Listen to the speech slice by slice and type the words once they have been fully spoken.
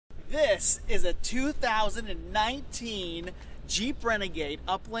This is a 2019 Jeep Renegade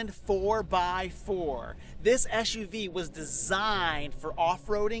Upland 4x4. This SUV was designed for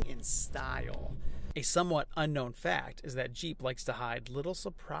off-roading in style. A somewhat unknown fact is that Jeep likes to hide little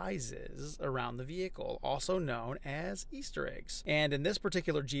surprises around the vehicle, also known as Easter eggs. And in this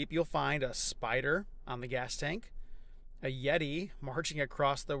particular Jeep, you'll find a spider on the gas tank, a Yeti marching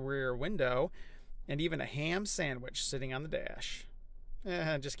across the rear window, and even a ham sandwich sitting on the dash.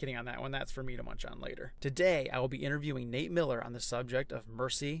 Just kidding on that one. That's for me to munch on later. Today, I will be interviewing Nate Miller on the subject of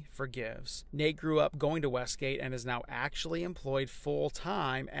Mercy Forgives. Nate grew up going to Westgate and is now actually employed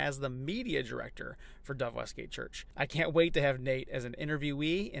full-time as the media director for Dove Westgate Church. I can't wait to have Nate as an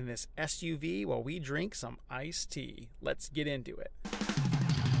interviewee in this SUV while we drink some iced tea. Let's get into it.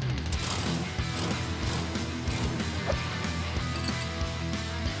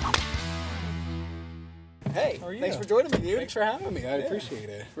 Hey, how are you? Thanks for joining me, dude. Thanks for having me. I appreciate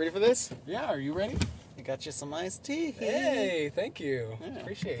it. Ready for this? Yeah, are you ready? I got you some iced tea. Hey, thank you. Yeah.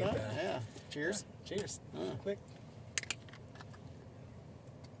 Appreciate that. Yeah. Cheers. Yeah. Cheers. Quick.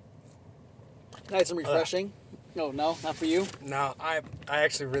 Nice and refreshing. No, not for you. No, I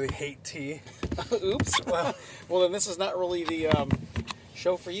actually really hate tea. Oops. Well, then this is not really the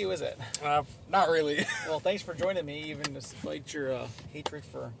show for you, is it? Not really. Well, thanks for joining me, even despite your hatred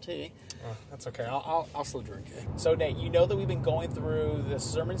for tea. That's okay. I'll still drink it. So, Nate, you know that we've been going through this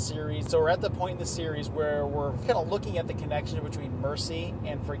sermon series. So we're at the point in the series where we're kind of looking at the connection between mercy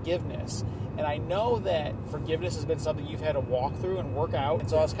and forgiveness. And I know that forgiveness has been something you've had to walk through and work out. And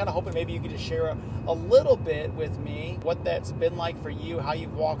so I was kind of hoping maybe you could just share a little bit with me what that's been like for you, how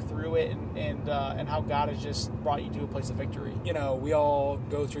you've walked through it, and how God has just brought you to a place of victory. You know, we all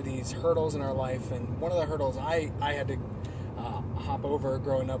go through these hurdles in our life, and one of the hurdles I had to hop over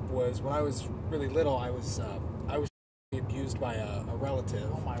growing up was when I was really little. I was abused by a relative.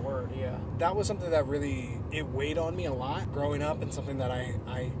 Oh my word, yeah. That was something that really, it weighed on me a lot growing up, and something that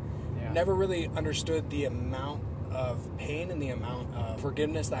I never really understood the amount of pain and the amount of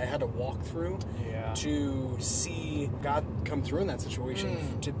forgiveness that I had to walk through to see God come through in that situation,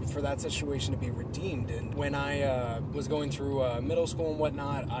 for that situation to be redeemed. And when I was going through middle school and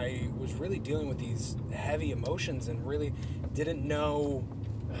whatnot, I was really dealing with these heavy emotions and really didn't know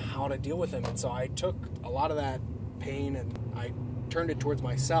how to deal with them. And so I took a lot of that pain and I turned it towards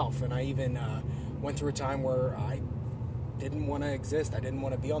myself. And I even went through a time where I didn't want to exist. I didn't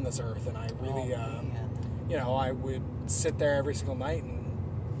want to be on this earth. And I really, I would sit there every single night and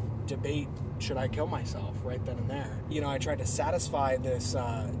debate, should I kill myself right then and there? You know, I tried to satisfy this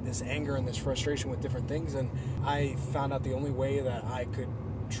anger and this frustration with different things, and I found out the only way that I could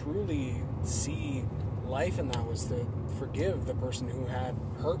truly see life in that was to forgive the person who had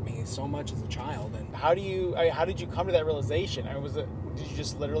hurt me so much as a child. And how did you come to that realization? Did you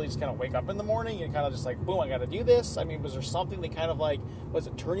just literally just kind of wake up in the morning and kind of just like, boom, I got to do this? I mean, was there something that kind of like was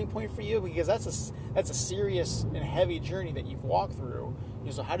a turning point for you? Because that's a serious and heavy journey that you've walked through.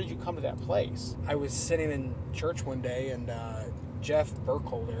 So how did you come to that place? I was sitting in church one day, and Jeff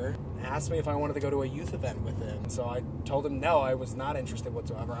Burkholder asked me if I wanted to go to a youth event with him. So I told him no, I was not interested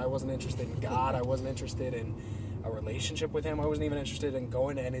whatsoever. I wasn't interested in God. I wasn't interested in a relationship with him. I wasn't even interested in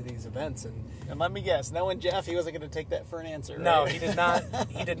going to any of these events. And let me guess, knowing Jeff, he wasn't going to take that for an answer, right? No, he did not.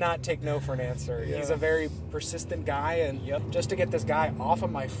 He did not take no for an answer. Yeah. He's a very persistent guy, and just to get this guy off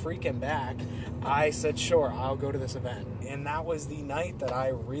of my freaking back, I said, sure, I'll go to this event. And that was the night that I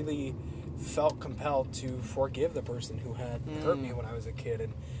really felt compelled to forgive the person who had hurt me when I was a kid.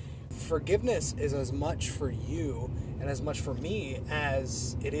 And forgiveness is as much for you and as much for me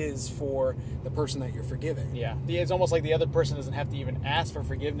as it is for the person that you're forgiving. Yeah. It's almost like the other person doesn't have to even ask for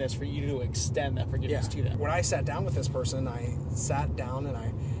forgiveness for you to extend that forgiveness to them. When I sat down with this person, I sat down and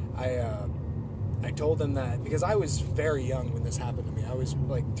I told them that, because I was very young when this happened to me. I was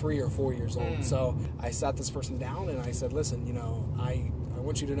like 3 or 4 years old. So I sat this person down and I said, listen, I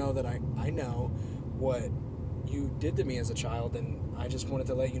want you to know that I know what you did to me as a child, and I just wanted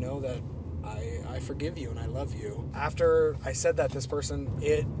to let you know that I forgive you and I love you. After I said that, this person,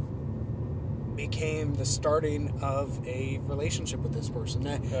 it became the starting of a relationship with this person.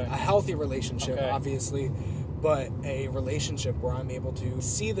 A healthy relationship, obviously, but a relationship where I'm able to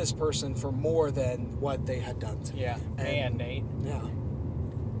see this person for more than what they had done to me. Yeah, man, Nate. Yeah.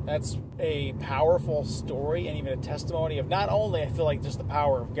 That's a powerful story and even a testimony of not only, I feel like, just the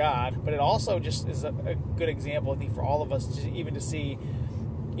power of God, but it also just is a good example, I think, for all of us, even to see,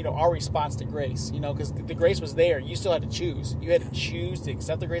 our response to grace, because the grace was there. You still had to choose. You had to choose to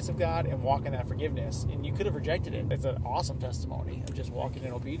accept the grace of God and walk in that forgiveness, and you could have rejected it. It's an awesome testimony of just walking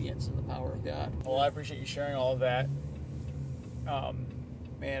in obedience in the power of God. Well, I appreciate you sharing all of that.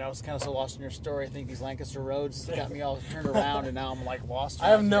 Man, I was kind of so lost in your story. I think these Lancaster roads got me all turned around, and now I'm like lost. I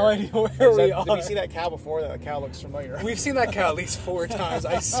have no idea where we are. Did we see that cow before? That cow looks familiar. We've seen that cow at least 4 times,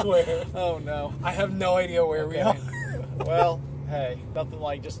 I swear. Oh, no. I have no idea where we are. Well, hey, nothing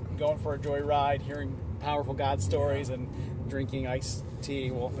like just going for a joyride, hearing powerful God stories, and drinking iced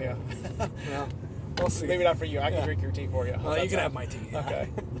tea. Well, yeah. Yeah. We'll see. Maybe not for you. I can drink your tea for you. Well, you can have my tea. Okay.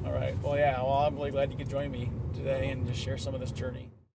 All right. Well, yeah. Well, I'm really glad you could join me today and just share some of this journey.